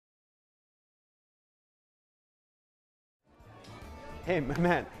Hey, my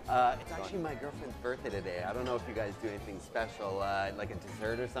man. It's actually my girlfriend's birthday today. I don't know if you guys do anything special, like a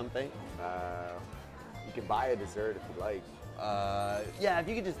dessert or something. You can buy a dessert if you like. Yeah, if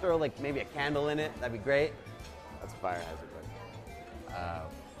you could just throw like maybe a candle in it, that'd be great. That's a fire hazard, but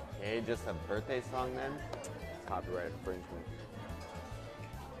Okay, just a birthday song then. copyright infringement.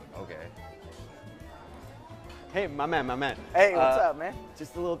 Okay. Hey, my man. Hey, what's up, man?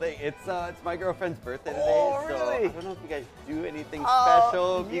 Just a little thing. It's my girlfriend's birthday today, Oh, so really? I don't know if you guys do anything Oh,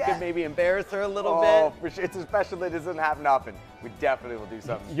 special. If you yeah. could maybe embarrass her a little Oh, bit. for sure. It's a special that doesn't happen often. We definitely will do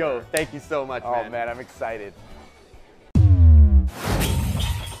something. Yo, thank you so much, Oh man. man, I'm excited.